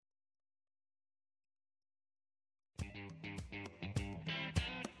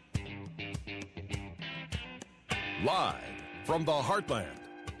Live from the heartland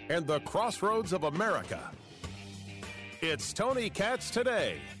and the crossroads of America, it's Tony Katz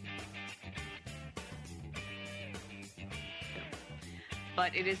Today.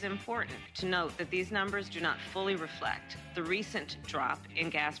 But it is important to note that these numbers do not fully reflect the recent drop in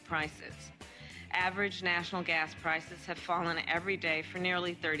gas prices. Average national gas prices have fallen every day for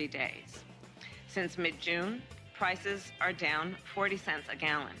nearly 30 days. Since mid-June, prices are down 40 cents a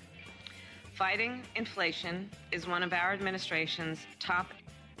gallon. Fighting inflation is one of our administration's top.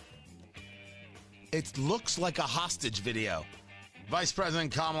 It looks like a hostage video. Vice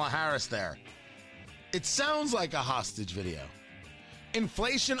President Kamala Harris there. It sounds like a hostage video.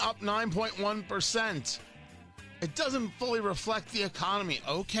 Inflation up 9.1%. It doesn't fully reflect the economy.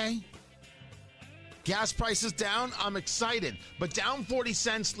 Okay. Gas prices down. I'm excited. But down 40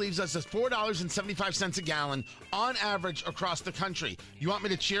 cents leaves us at $4.75 a gallon on average across the country. You want me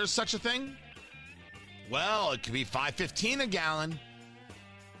to cheer such a thing? Well, it could be $5.15 a gallon.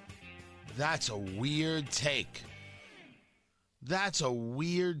 That's a weird take. That's a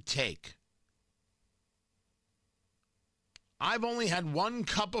weird take. I've only had 1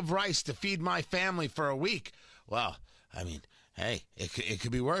 cup of rice to feed my family for a week. Well, I mean, hey, it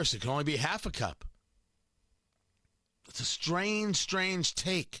could be worse. It could only be half a cup. It's a strange, strange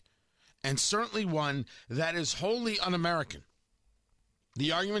take, and certainly one that is wholly un-American.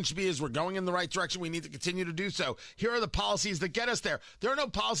 The argument should be is we're going in the right direction. We need to continue to do so. Here are the policies that get us there. There are no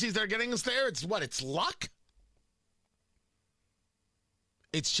policies that are getting us there. It's what? It's luck?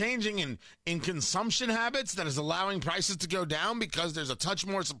 It's changing in consumption habits that is allowing prices to go down because there's a touch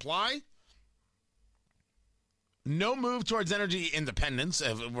more supply. No move towards energy independence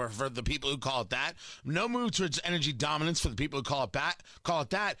for the people who call it that. No move towards energy dominance for the people who call it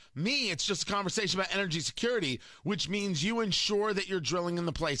that. Me, it's just a conversation about energy security, which means you ensure that you're drilling in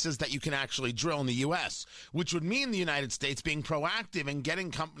the places that you can actually drill in the U.S., which would mean the United States being proactive in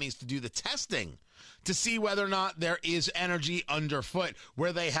getting companies to do the testing to see whether or not there is energy underfoot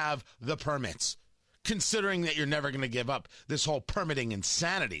where they have the permits, considering that you're never going to give up this whole permitting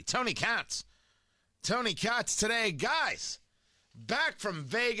insanity. Tony Katz today. Guys, back from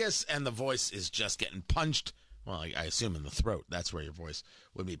Vegas, and the voice is just getting punched. Well, I assume in the throat. That's where your voice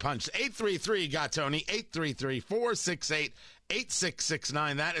would be punched. 833-GOT-TONY,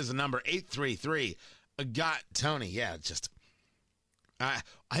 833-468-8669. That is the number, 833-GOT-TONY. Yeah, just... I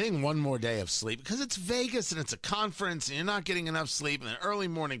think one more day of sleep, because it's Vegas and it's a conference and you're not getting enough sleep, and then early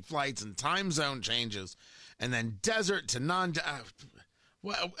morning flights and time zone changes, and then desert to non...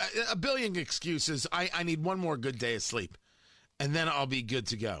 Well, a billion excuses. I need one more good day of sleep, and then I'll be good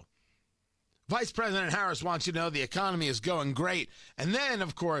to go. Vice President Harris wants you to know the economy is going great. And then,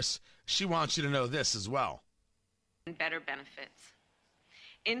 of course, she wants you to know this as well. Better benefits.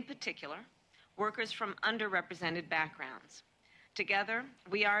 In particular, workers from underrepresented backgrounds. Together,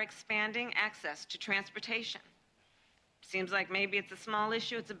 we are expanding access to transportation. Seems like maybe it's a small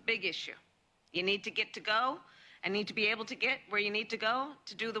issue, it's a big issue. You need to get to go and need to be able to get where you need to go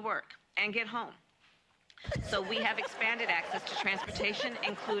to do the work and get home. So we have expanded access to transportation,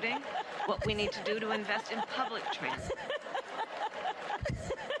 including what we need to do to invest in public transit.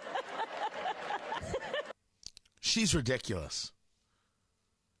 She's ridiculous.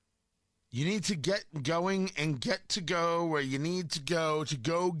 You need to get going and get to go where you need to go to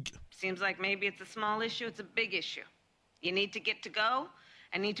go. Seems like maybe it's a small issue, it's a big issue. You need to get to go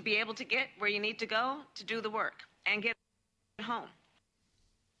and need to be able to get where you need to go to do the work and get home.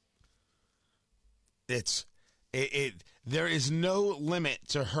 There is no limit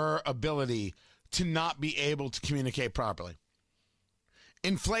to her ability to not be able to communicate properly.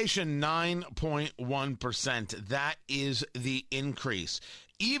 Inflation 9.1%. That is the increase.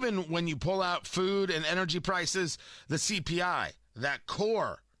 Even when you pull out food and energy prices, the CPI, that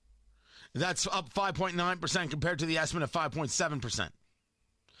core, that's up 5.9% compared to the estimate of 5.7%.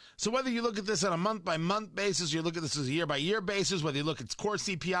 So whether you look at this on a month-by-month basis, or you look at this as a year-by-year basis, whether you look at core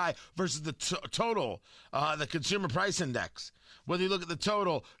CPI versus the total, the Consumer Price Index, whether you look at the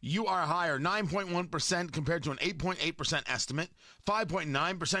total, you are higher, 9.1% compared to an 8.8% estimate,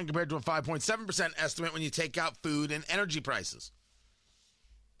 5.9% compared to a 5.7% estimate when you take out food and energy prices.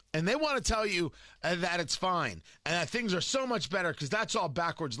 And they want to tell you that it's fine and that things are so much better because that's all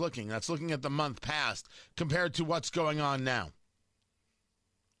backwards looking. That's looking at the month past compared to what's going on now.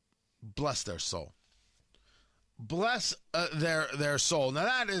 Bless their soul. Bless their soul. Now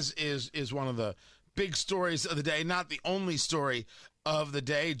that is one of the big stories of the day, not the only story of the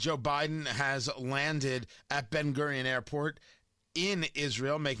day. Joe Biden has landed at Ben Gurion Airport in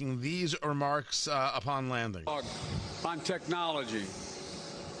Israel, making these remarks upon landing. On technology,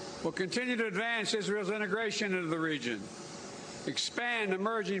 will continue to advance Israel's integration into the region, expand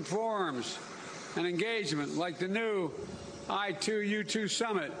emerging forums and engagement like the new I2U2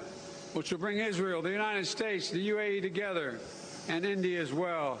 summit, which will bring Israel, the United States, the UAE together, and India as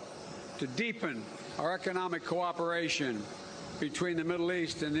well, to deepen our economic cooperation between the Middle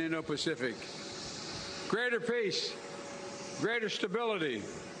East and the Indo-Pacific. Greater peace, greater stability,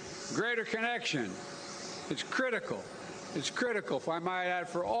 greater connection. It's critical. It's critical, if I might add,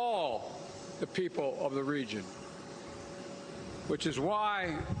 for all the people of the region, which is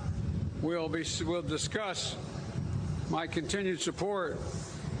why we'll discuss my continued support,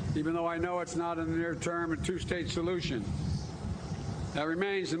 even though I know it's not in the near term, a two-state solution. That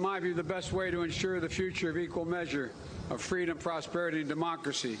remains, in my view, the best way to ensure the future of equal measure of freedom, prosperity, and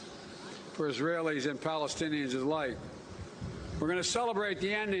democracy for Israelis and Palestinians alike. We're going to celebrate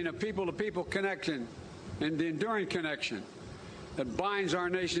the ending of people-to-people connection and the enduring connection that binds our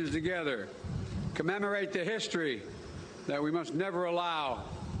nations together, commemorate the history that we must never allow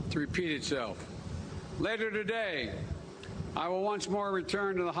to repeat itself. Later today, I will once more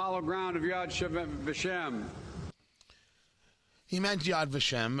return to the hallowed ground of Yad Vashem. He meant Yad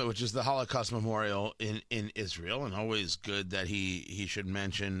Vashem, which is the Holocaust Memorial in Israel, and always good that he should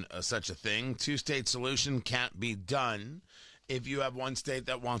mention such a thing. Two-state solution can't be done if you have one state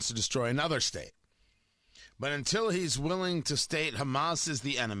that wants to destroy another state. But until he's willing to state Hamas is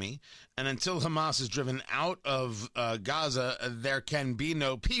the enemy, and until Hamas is driven out of Gaza, there can be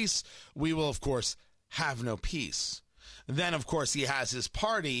no peace. We will, of course, have no peace. Then, of course, he has his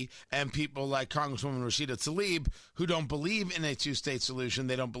party and people like Congresswoman Rashida Tlaib who don't believe in a two-state solution.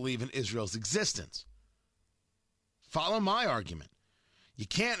 They don't believe in Israel's existence. Follow my argument. You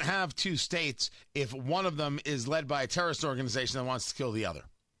can't have two states if one of them is led by a terrorist organization that wants to kill the other.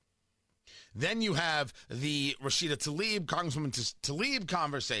 Then you have the Rashida Tlaib, Congresswoman Tlaib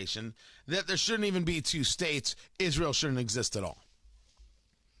conversation that there shouldn't even be two states. Israel shouldn't exist at all.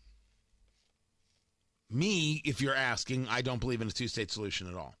 Me, if you're asking, I don't believe in a two-state solution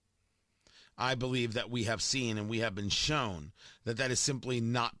at all. I believe that we have seen and we have been shown that that is simply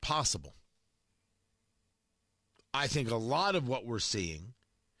not possible. I think a lot of what we're seeing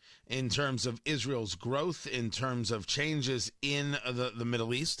in terms of Israel's growth, in terms of changes in the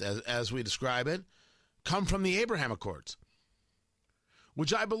Middle East, as we describe it, come from the Abraham Accords,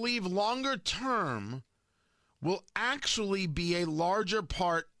 which I believe longer term will actually be a larger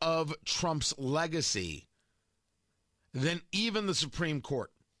part of Trump's legacy than even the Supreme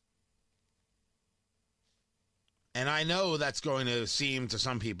Court. And I know that's going to seem to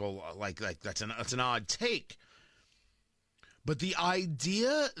some people like that's an odd take. But the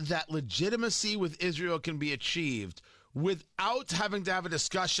idea that legitimacy with Israel can be achieved without having to have a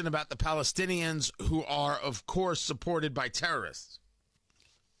discussion about the Palestinians, who are, of course, supported by terrorists,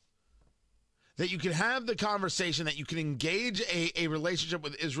 that you can have the conversation, that you can engage a relationship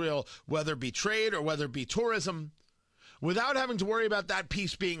with Israel, whether it be trade or whether it be tourism, without having to worry about that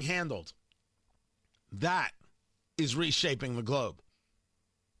piece being handled. That is reshaping the globe.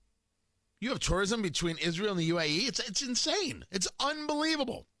 You have tourism between Israel and the UAE. It's insane. It's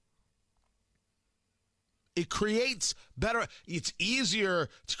unbelievable. It creates better. It's easier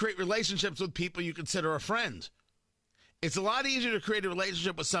to create relationships with people you consider a friend. It's a lot easier to create a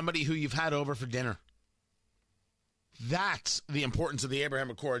relationship with somebody who you've had over for dinner. That's the importance of the Abraham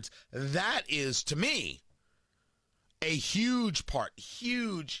Accords. That is, to me, a huge part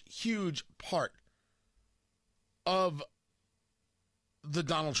of the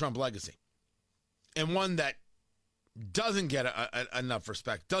Donald Trump legacy. And one that doesn't get enough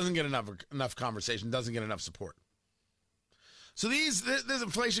respect, doesn't get enough conversation, doesn't get enough support. So this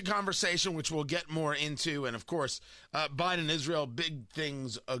inflation conversation, which we'll get more into, and of course, Biden and Israel, big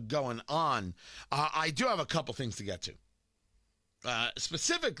things going on. I do have a couple things to get to.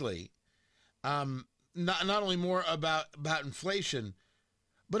 Specifically, not only more about inflation,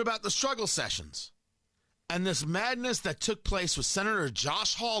 but about the struggle sessions and this madness that took place with Senator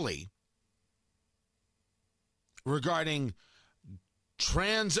Josh Hawley regarding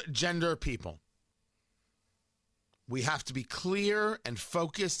transgender people. We have to be clear and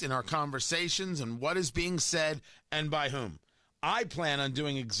focused in our conversations and what is being said and by whom. I plan on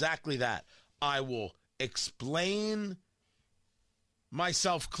doing exactly that. I will explain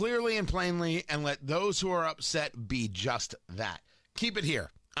myself clearly and plainly and let those who are upset be just that. Keep it here.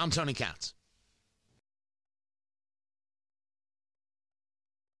 I'm Tony Katz.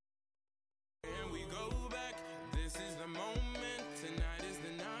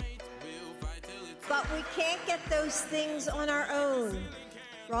 But we can't get those things on our own.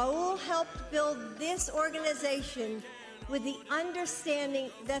 Raul helped build this organization with the understanding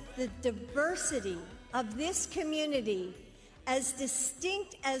that the diversity of this community, as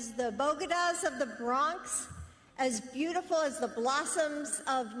distinct as the Bogotas of the Bronx, as beautiful as the blossoms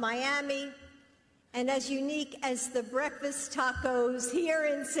of Miami, and as unique as the breakfast tacos here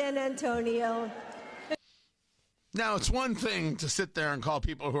in San Antonio. Now, it's one thing to sit there and call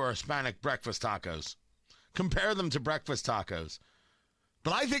people who are Hispanic breakfast tacos. Compare them to breakfast tacos.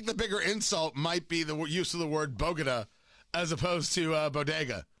 But I think the bigger insult might be the use of the word Bogota as opposed to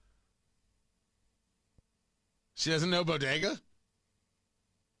bodega. She doesn't know bodega?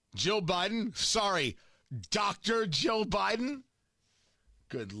 Jill Biden? Sorry, Dr. Jill Biden?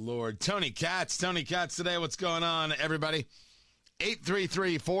 Good Lord. Tony Katz today. What's going on, everybody?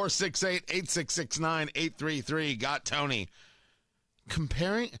 833-468-8669, 833 got Tony.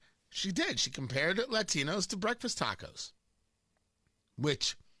 She compared Latinos to breakfast tacos.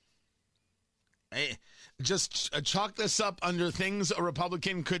 Which, just chalk this up under things a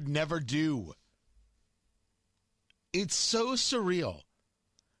Republican could never do. It's so surreal.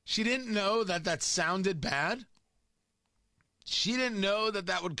 She didn't know that sounded bad. She didn't know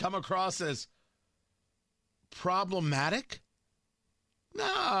that would come across as problematic.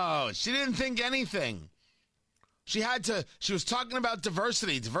 No, she didn't think anything. She was talking about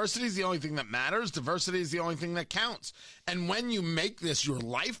diversity. Diversity is the only thing that matters. Diversity is the only thing that counts. And when you make this your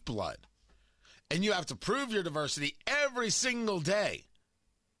lifeblood, and you have to prove your diversity every single day,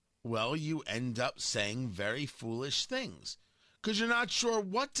 well, you end up saying very foolish things. Because you're not sure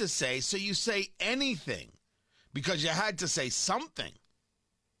what to say, so you say anything. Because you had to say something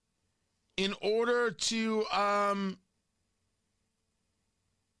in order to,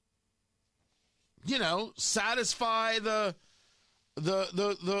 satisfy the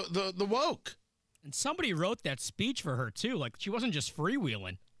woke. And somebody wrote that speech for her too. Like, she wasn't just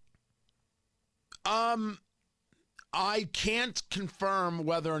freewheeling. I can't confirm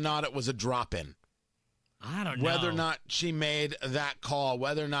whether or not it was a drop-in. I don't know. Whether or not she made that call,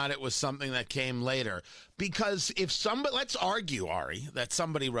 whether or not it was something that came later. Because if somebody, let's argue, Ari, that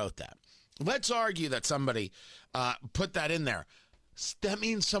somebody wrote that. Let's argue that somebody put that in there. That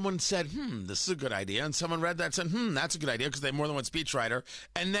means someone said, this is a good idea. And someone read that and said, that's a good idea, because they have more than one speechwriter.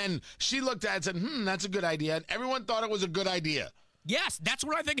 And then she looked at it and said, that's a good idea. And everyone thought it was a good idea. Yes, that's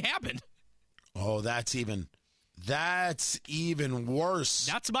what I think happened. Oh, that's even worse.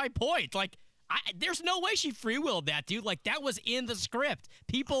 That's my point. Like, there's no way she freewheeled that, dude. Like, that was in the script.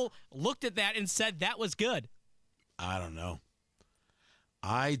 People looked at that and said that was good. I don't know.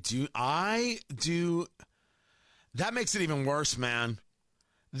 I do. That makes it even worse, man.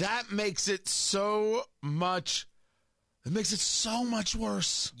 That makes it so much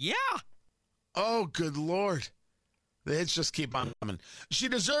worse. Yeah. Oh, good Lord. The hits just keep on coming. She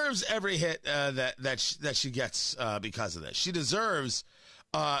deserves every hit that she gets because of this. She deserves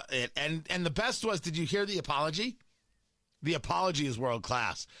it. And the best was, did you hear the apology? The apology is world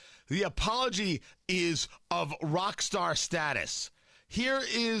class. The apology is of rock star status. Here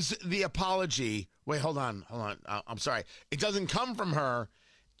is the apology. Wait, hold on. I'm sorry. It doesn't come from her.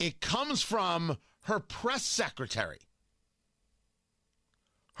 It comes from her press secretary.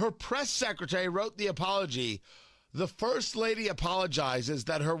 Her press secretary wrote the apology. The First Lady apologizes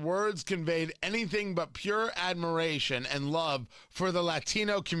that her words conveyed anything but pure admiration and love for the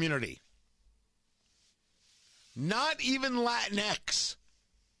Latino community. Not even Latinx.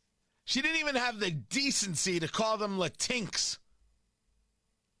 She didn't even have the decency to call them Latinx.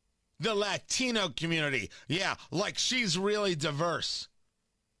 The Latino community. Yeah, like she's really diverse.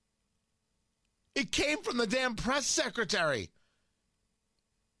 It came from the damn press secretary.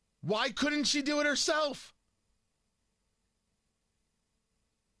 Why couldn't she do it herself?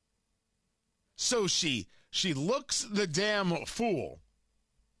 So she looks the damn fool.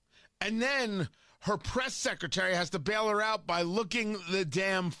 And then her press secretary has to bail her out by looking the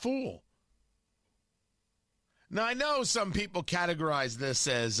damn fool. Now, I know some people categorize this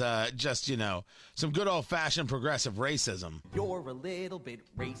as just, some good old-fashioned progressive racism. You're a little bit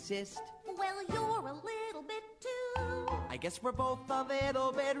racist. Well, you're a little bit too. I guess we're both a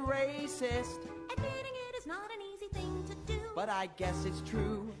little bit racist. Admitting it is not an easy thing to do. But I guess it's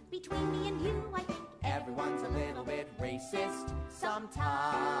true. Between me and you, I think everyone's a little bit racist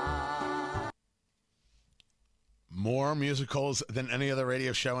sometimes. More musicals than any other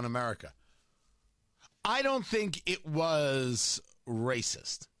radio show in America. I don't think it was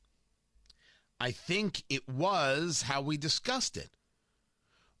racist. I think it was how we discussed it.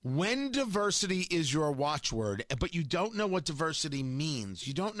 When diversity is your watchword, but you don't know what diversity means,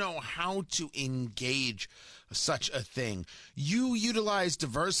 you don't know how to engage such a thing, you utilize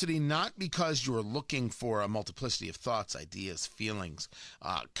diversity not because you're looking for a multiplicity of thoughts, ideas, feelings,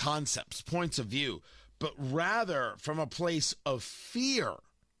 concepts, points of view, but rather from a place of fear.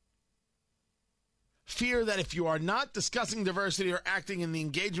 Fear that if you are not discussing diversity or acting in the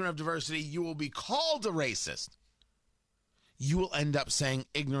engagement of diversity, you will be called a racist. You will end up saying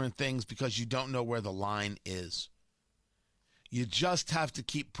ignorant things because you don't know where the line is. You just have to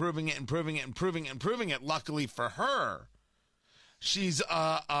keep proving it and proving it and proving it and proving it. Luckily for her, she's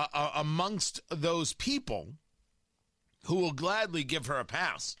amongst those people who will gladly give her a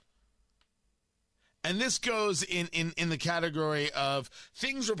pass. And this goes in the category of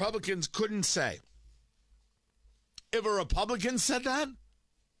things Republicans couldn't say. If a Republican said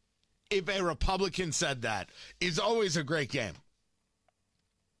that, it's always a great game.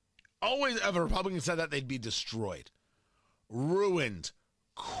 Always, if a Republican said that, they'd be destroyed, ruined,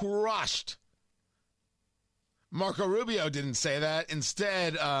 crushed. Marco Rubio didn't say that.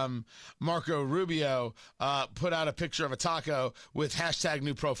 Instead, Marco Rubio put out a picture of a taco with hashtag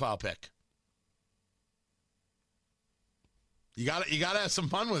new profile pic. You gotta have some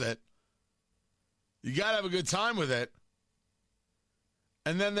fun with it. You gotta have a good time with it.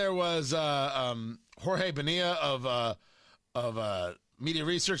 And then there was Jorge Bonilla of Media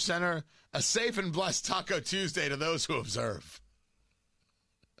Research Center. A safe and blessed Taco Tuesday to those who observe.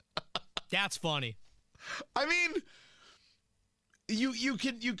 That's funny. I mean, you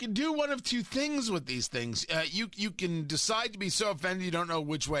can do one of two things with these things. You can decide to be so offended you don't know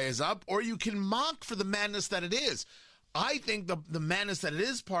which way is up, or you can mock for the madness that it is. I think the madness that it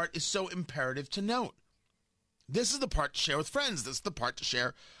is part is so imperative to note. This is the part to share with friends. This is the part to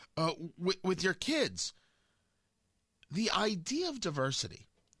share with your kids. The idea of diversity,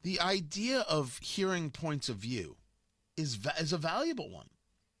 the idea of hearing points of view is a valuable one.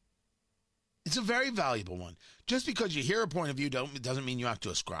 It's a very valuable one. Just because you hear a point of view doesn't mean you have to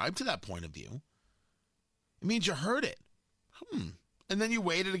ascribe to that point of view. It means you heard it. And then you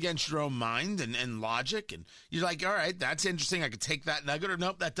weighed it against your own mind and logic, and you're like, all right, that's interesting. I could take that nugget, or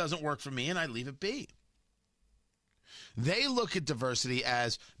nope, that doesn't work for me, and I leave it be. They look at diversity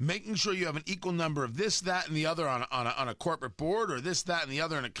as making sure you have an equal number of this, that, and the other on a corporate board, or this, that, and the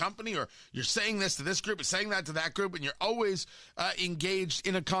other in a company, or you're saying this to this group and saying that to that group, and you're always engaged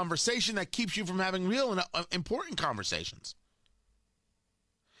in a conversation that keeps you from having real and important conversations.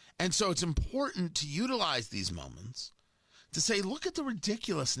 And so it's important to utilize these moments to say, look at the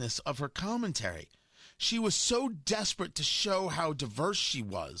ridiculousness of her commentary. She was so desperate to show how diverse she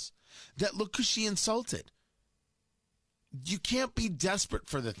was that look who she insulted. You can't be desperate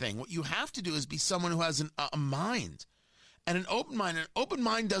for the thing. What you have to do is be someone who has a mind and an open mind. An open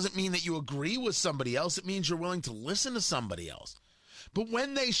mind doesn't mean that you agree with somebody else. It means you're willing to listen to somebody else. But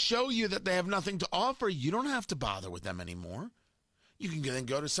when they show you that they have nothing to offer, you don't have to bother with them anymore. You can then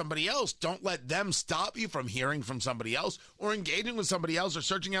go to somebody else. Don't let them stop you from hearing from somebody else or engaging with somebody else or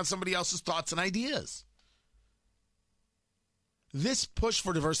searching out somebody else's thoughts and ideas. This push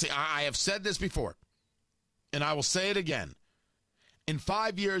for diversity, I have said this before, and I will say it again. In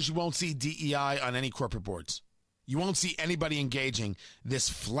 5 years, you won't see DEI on any corporate boards. You won't see anybody engaging this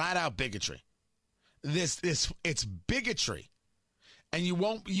flat-out bigotry. It's bigotry. And you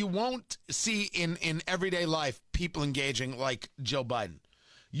won't see in everyday life people engaging like Joe Biden.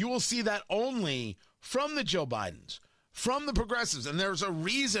 You will see that only from the Joe Bidens, from the progressives, and there's a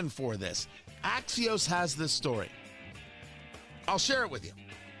reason for this. Axios has this story. I'll share it with you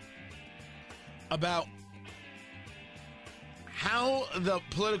about how the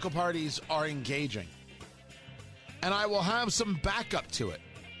political parties are engaging. And I will have some backup to it.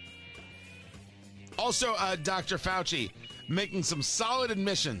 Also, Dr. Fauci making some solid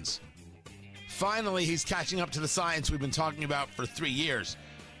admissions. Finally, he's catching up to the science we've been talking about for 3 years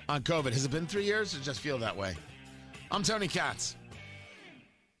on COVID. Has it been 3 years or just feel that way? I'm Tony Katz.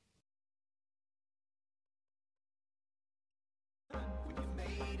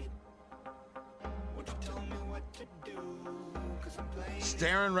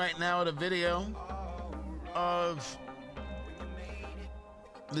 Staring right now at a video of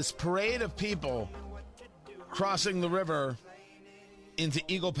this parade of people crossing the river into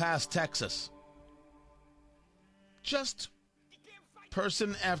Eagle Pass, Texas. Just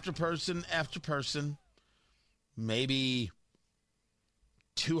person after person after person, maybe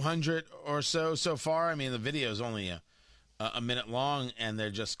 200 or so far. I mean, the video is only a minute long, and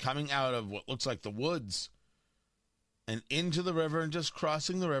they're just coming out of what looks like the woods and into the river and just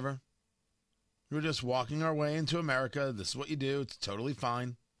crossing the river. We're just walking our way into America. This is what you do. It's totally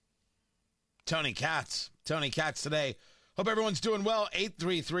fine. Tony Katz. Tony Katz today. Hope everyone's doing well.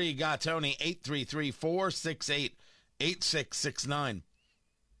 833-GOT-TONY, 833-468-8669.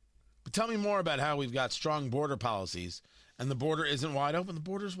 But tell me more about how we've got strong border policies and the border isn't wide open. The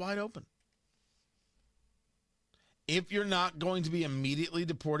border's wide open. If you're not going to be immediately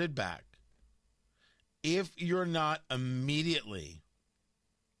deported back, if you're not immediately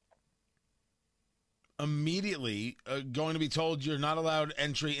going to be told you're not allowed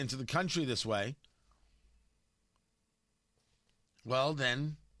entry into the country this way, well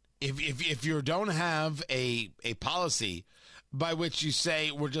then, if you don't have a policy by which you say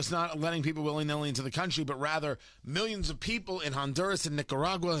we're just not letting people willy-nilly into the country, but rather millions of people in Honduras and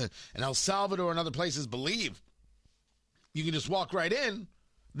Nicaragua and El Salvador and other places believe you can just walk right in,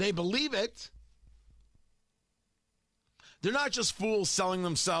 they believe it. They're not just fools selling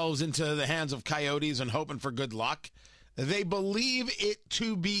themselves into the hands of coyotes and hoping for good luck. They believe it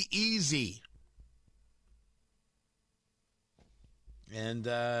to be easy. And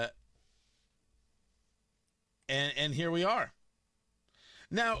here we are.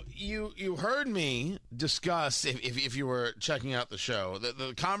 Now, you heard me discuss, if you were checking out the show,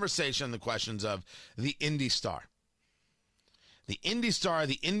 the conversation, the questions of the Indy Star. The Indy Star,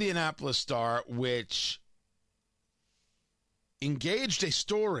 the Indianapolis Star, which engaged a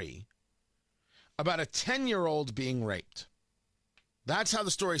story about a 10-year-old being raped. That's how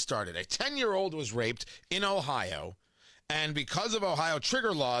the story started. A 10-year-old was raped in Ohio, and because of Ohio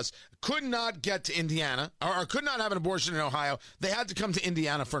trigger laws, could not get to Indiana, or could not have an abortion in Ohio. They had to come to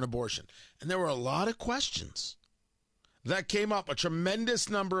Indiana for an abortion. And there were a lot of questions that came up, a tremendous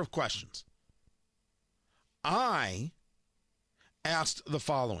number of questions. I asked the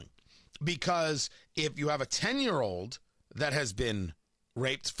following, because if you have a 10-year-old that has been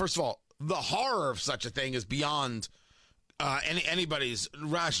raped, first of all, the horror of such a thing is beyond anybody's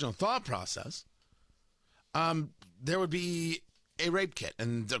rational thought process. There would be a rape kit,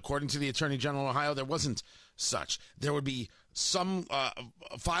 and according to the Attorney General of Ohio, there wasn't such. There would be some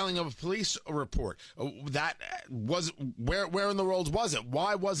filing of a police report. That was where in the world was it?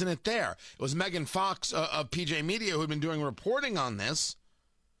 Why wasn't it there? It was Megan Fox of PJ Media who had been doing reporting on this,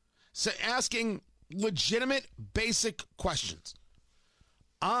 asking legitimate, basic questions.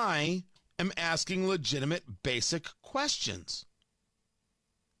 I am asking legitimate, basic questions.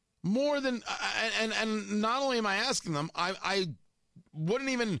 More than, and not only am I asking them, I wouldn't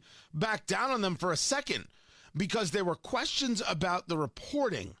even back down on them for a second, because there were questions about the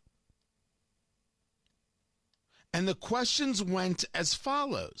reporting. And the questions went as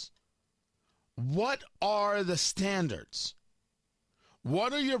follows. What are the standards?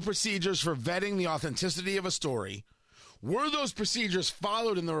 What are your procedures for vetting the authenticity of a story? Were those procedures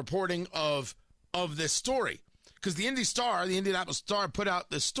followed in the reporting of this story? Because the Indianapolis Star put out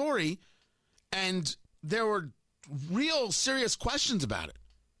this story, and there were real serious questions about it.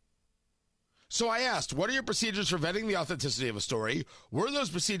 So I asked, what are your procedures for vetting the authenticity of a story? Were those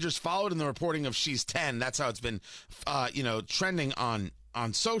procedures followed in the reporting of She's 10? That's how it's been, trending on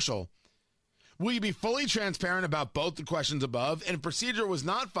social. Will you be fully transparent about both the questions above? And if procedure was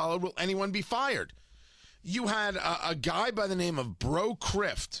not followed, will anyone be fired? You had a guy by the name of Bro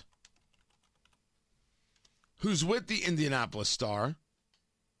Crift, who's with the Indianapolis Star,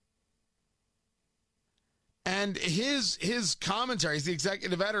 and his commentary, he's the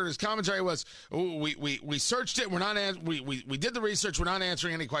executive editor, his commentary was, we searched it, we did the research, we're not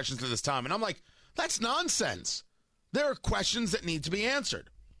answering any questions at this time. And I'm like, that's nonsense. There are questions that need to be answered.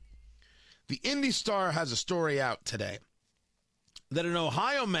 The Indy Star has a story out today that an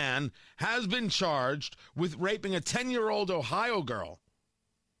Ohio man has been charged with raping a 10-year-old Ohio girl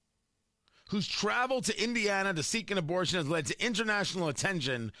whose travel to Indiana to seek an abortion has led to international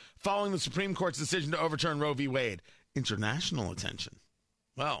attention following the Supreme Court's decision to overturn Roe v. Wade. International attention.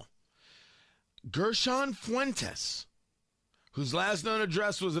 Well, Gershon Fuentes, whose last known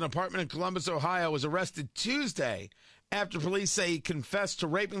address was an apartment in Columbus, Ohio, was arrested Tuesday after police say he confessed to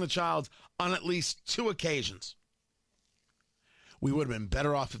raping the child on at least 2 occasions. We would have been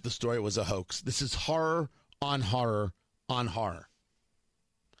better off if the story was a hoax. This is horror on horror on horror.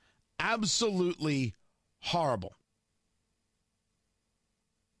 Absolutely horrible.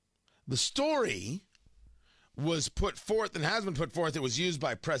 The story was put forth and has been put forth. It was used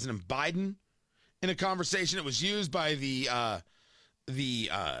by President Biden in a conversation. It was used by the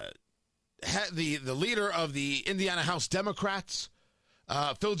leader of the Indiana House Democrats,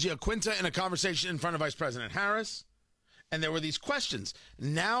 Phil Giaquinta, in a conversation in front of Vice President Harris. And there were these questions.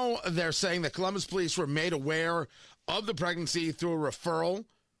 Now they're saying that Columbus police were made aware of the pregnancy through a referral.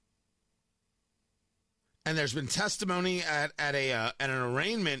 And there's been testimony at an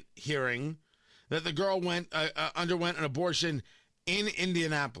arraignment hearing that the girl underwent an abortion in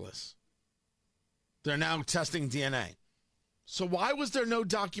Indianapolis. They're now testing DNA. So why was there no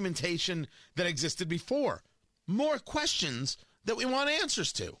documentation that existed before? More questions that we want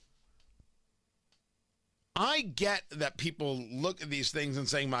answers to. I get that people look at these things and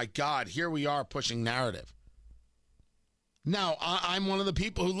saying, my God, here we are pushing narrative. Now, I'm one of the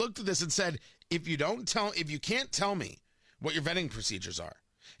people who looked at this and said, if you can't tell me what your vetting procedures are,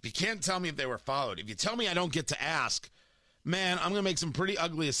 if you can't tell me if they were followed, if you tell me I don't get to ask, man, I'm going to make some pretty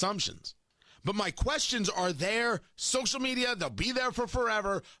ugly assumptions. But my questions are there. Social media, they'll be there for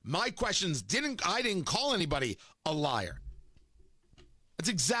forever. My questions I didn't call anybody a liar. That's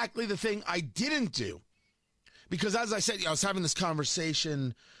exactly the thing I didn't do. Because as I said, I was having this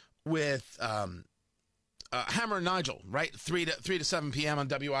conversation with Hammer and Nigel, right? 3 to 7 p.m. on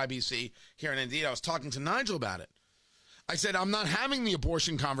WIBC here in Indeed. I was talking to Nigel about it. I said, I'm not having the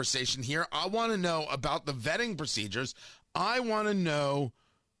abortion conversation here. I want to know about the vetting procedures. I want to know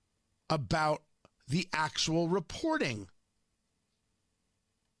about the actual reporting.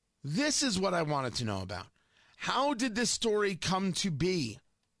 This is what I wanted to know about. How did this story come to be?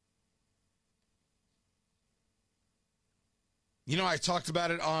 You know, I talked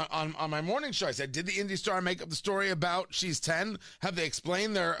about it on my morning show. I said, did the Indy Star make up the story about she's 10? Have they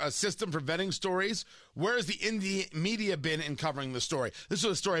explained their system for vetting stories? Where has the Indy media been in covering the story? This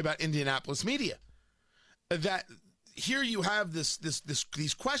was a story about Indianapolis media. That here you have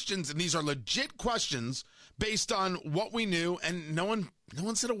these questions, and these are legit questions based on what we knew, and no one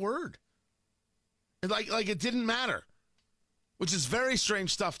said a word. Like it didn't matter, which is very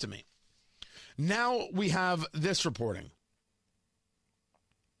strange stuff to me. Now we have this reporting.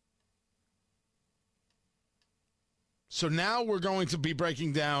 So now we're going to be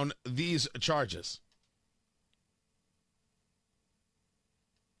breaking down these charges.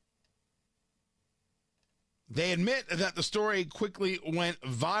 They admit that the story quickly went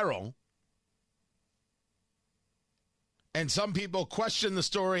viral, and some people question the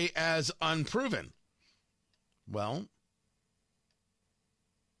story as unproven. Well,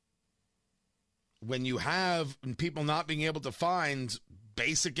 when you have people not being able to find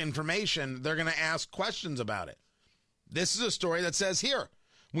basic information, they're going to ask questions about it. This is a story that says, here,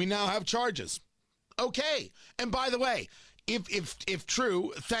 we now have charges. Okay. And by the way, if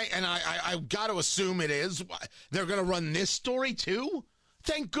true, and I got to assume it is, they're going to run this story too?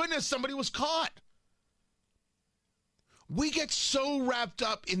 Thank goodness somebody was caught. We get so wrapped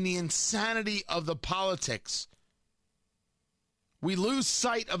up in the insanity of the politics. We lose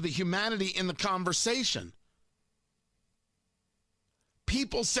sight of the humanity in the conversation.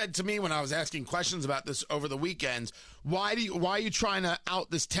 People said to me when I was asking questions about this over the weekend, why are you trying to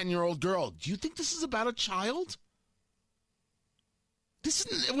out this 10-year-old girl? Do you think this is about a child?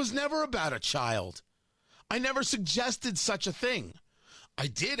 It was never about a child. I never suggested such a thing. I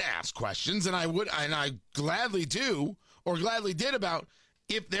did ask questions, and I gladly do, or gladly did, about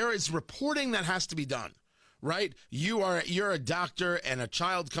if there is reporting that has to be done, right? You're a doctor and a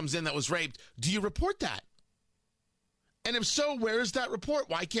child comes in that was raped. Do you report that? And if so, where is that report?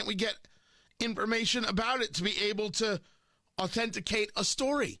 Why can't we get information about it to be able to authenticate a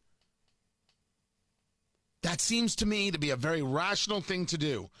story? That seems to me to be a very rational thing to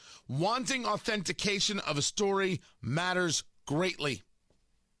do. Wanting authentication of a story matters greatly.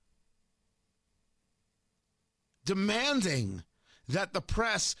 Demanding that the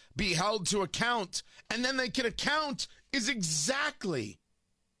press be held to account and then they can account is exactly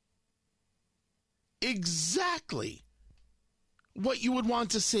what you would want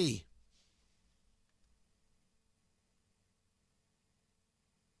to see.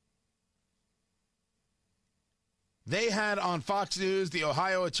 They had on Fox News the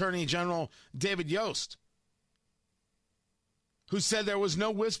Ohio Attorney General David Yost, who said there was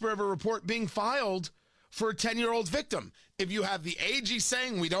no whisper of a report being filed for a 10-year-old victim. If you have the AG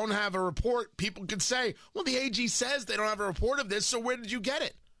saying we don't have a report, people could say, well, the AG says they don't have a report of this, so where did you get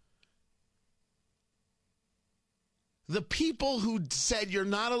it? The people who said you're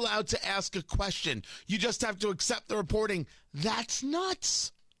not allowed to ask a question, you just have to accept the reporting, that's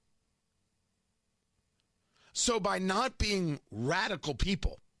nuts. So by not being radical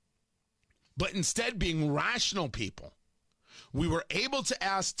people, but instead being rational people, we were able to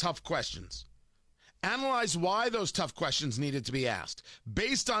ask tough questions, analyze why those tough questions needed to be asked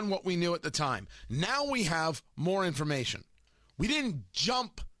based on what we knew at the time. Now we have more information. We didn't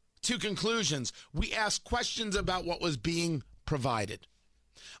jump to conclusions. We asked questions about what was being provided.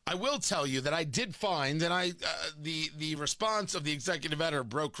 I will tell you that I did find, and the response of the executive editor,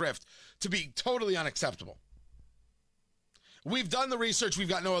 Bro Crift, to be totally unacceptable. We've done the research. We've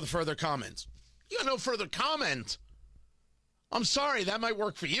got no other further comments. You got no further comment. I'm sorry, that might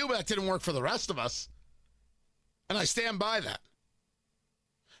work for you, but that didn't work for the rest of us. And I stand by that.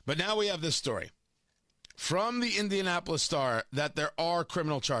 But now we have this story from the Indianapolis Star that there are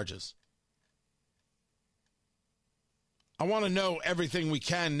criminal charges. I want to know everything we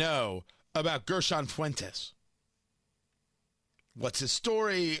can know about Gershon Fuentes. What's his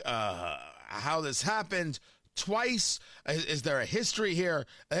story? How this happened? Twice? Is there a history here?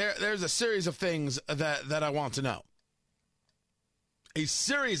 There's a series of things that I want to know. A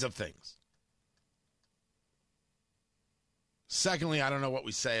series of things. Secondly, I don't know what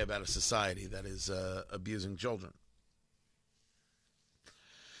we say about a society that is abusing children.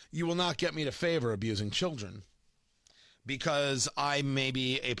 You will not get me to favor abusing children because I may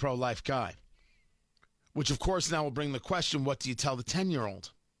be a pro-life guy. Which, of course, now will bring the question, what do you tell the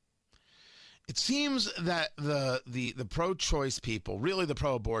 10-year-old? It seems that the pro-choice people, really the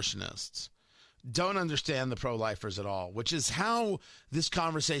pro-abortionists, don't understand the pro-lifers at all, which is how this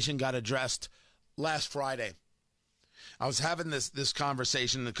conversation got addressed last Friday. I was having this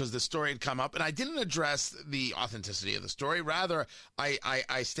conversation because the story had come up, and I didn't address the authenticity of the story. Rather,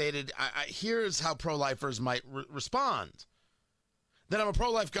 I stated, here's how pro-lifers might respond. That I'm a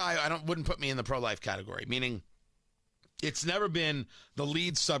pro-life guy, wouldn't put me in the pro-life category, meaning it's never been the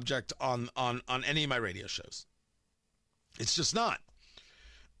lead subject on any of my radio shows. It's just not.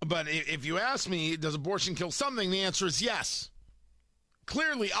 But if you ask me, does abortion kill something? The answer is yes.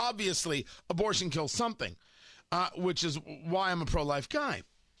 Clearly, obviously, abortion kills something, which is why I'm a pro-life guy.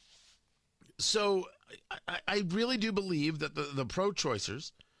 So I really do believe that the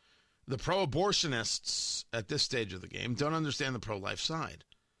pro-choicers, the pro-abortionists at this stage of the game don't understand the pro-life side.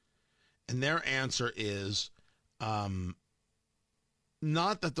 And their answer is not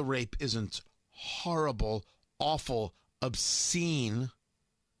that the rape isn't horrible, awful, obscene,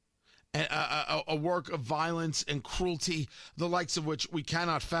 a work of violence and cruelty, the likes of which we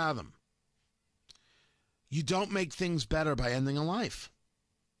cannot fathom. You don't make things better by ending a life.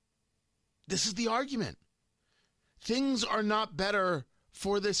 This is the argument. Things are not better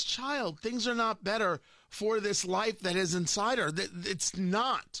for this child. Things are not better for this life that is inside her. It's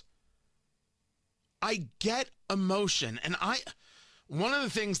not. I get emotion. And one of the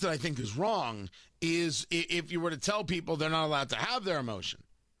things that I think is wrong is if you were to tell people they're not allowed to have their emotion,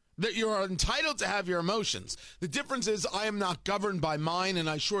 that you're entitled to have your emotions. The difference is I am not governed by mine, and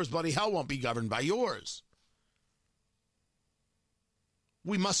I sure as bloody hell won't be governed by yours.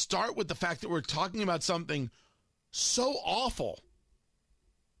 We must start with the fact that we're talking about something so awful.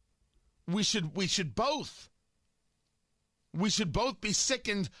 We should both be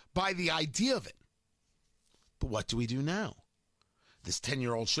sickened by the idea of it. But what do we do now? This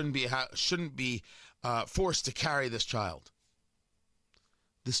 10-year-old shouldn't be forced to carry this child.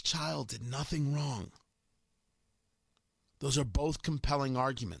 This child did nothing wrong. Those are both compelling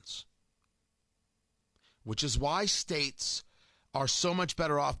arguments, which is why states are so much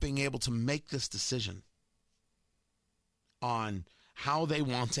better off being able to make this decision on how they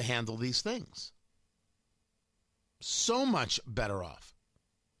want to handle these things. So much better off.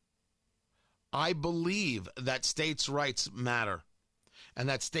 I believe that states' rights matter and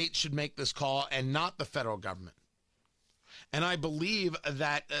that states should make this call and not the federal government. And I believe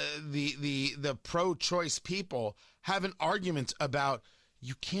that the pro-choice people have an argument about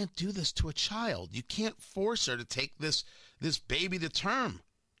you can't do this to a child. You can't force her to take this baby to term.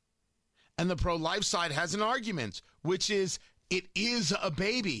 And the pro-life side has an argument, which is it is a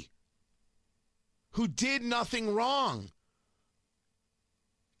baby who did nothing wrong.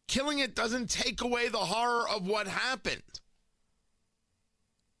 Killing it doesn't take away the horror of what happened.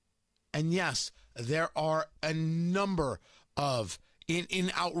 And yes, there are a number of,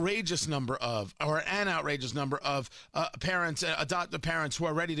 an outrageous number of parents, adoptive parents who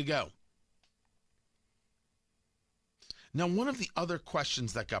are ready to go. Now, one of the other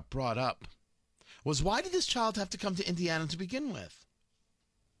questions that got brought up was, why did this child have to come to Indiana to begin with?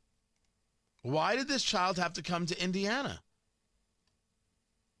 Why did this child have to come to Indiana?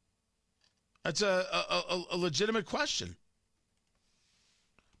 That's a legitimate question.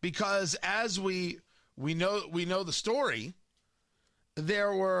 Because as we know the story,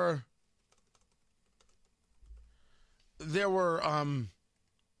 there were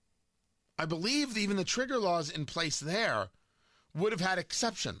I believe even the trigger laws in place there would have had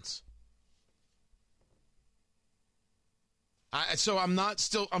exceptions. So I'm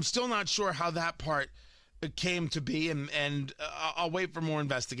still not sure how that part came to be, and I'll wait for more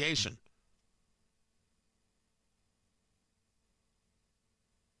investigation.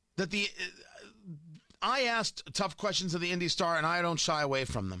 I asked tough questions of the Indy Star, and I don't shy away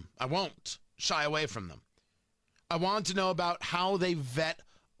from them. I won't shy away from them. I want to know about how they vet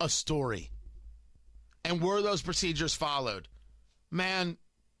a story. And were those procedures followed? Man,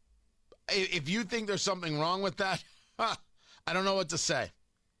 if you think there's something wrong with that, I don't know what to say.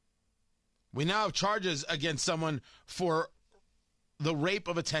 We now have charges against someone for the rape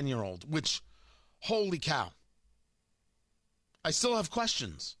of a 10-year-old, which, holy cow. I still have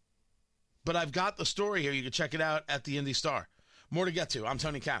questions, but I've got the story here. You can check it out at the Indy Star. More to get to. I'm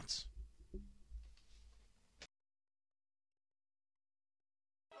Tony Katz.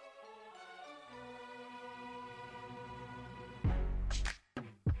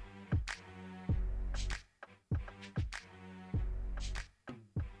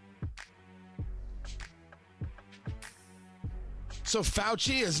 So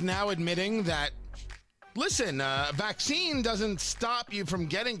Fauci is now admitting that, listen, a vaccine doesn't stop you from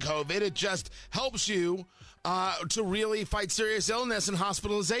getting COVID. It just helps you to really fight serious illness and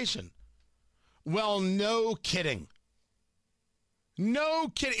hospitalization. Well, no kidding. No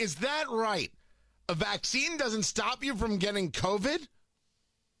kidding. Is that right? A vaccine doesn't stop you from getting COVID?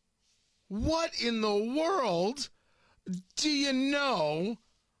 What in the world do you know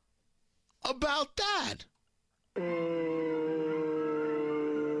about that?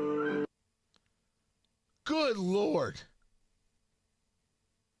 Good Lord.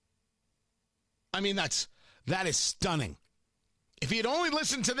 I mean, that is stunning. If you'd only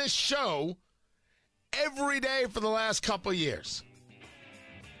listened to this show every day for the last couple years.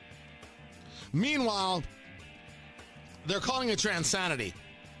 Meanwhile, they're calling it transanity,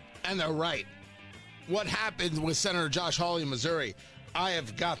 and they're right. What happened with Senator Josh Hawley in Missouri, I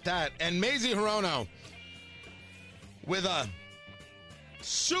have got that. And Mazie Hirono with a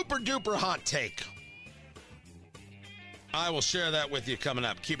super-duper hot take. I will share that with you coming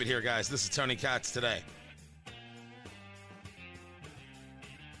up. Keep it here, guys. This is Tony Katz Today.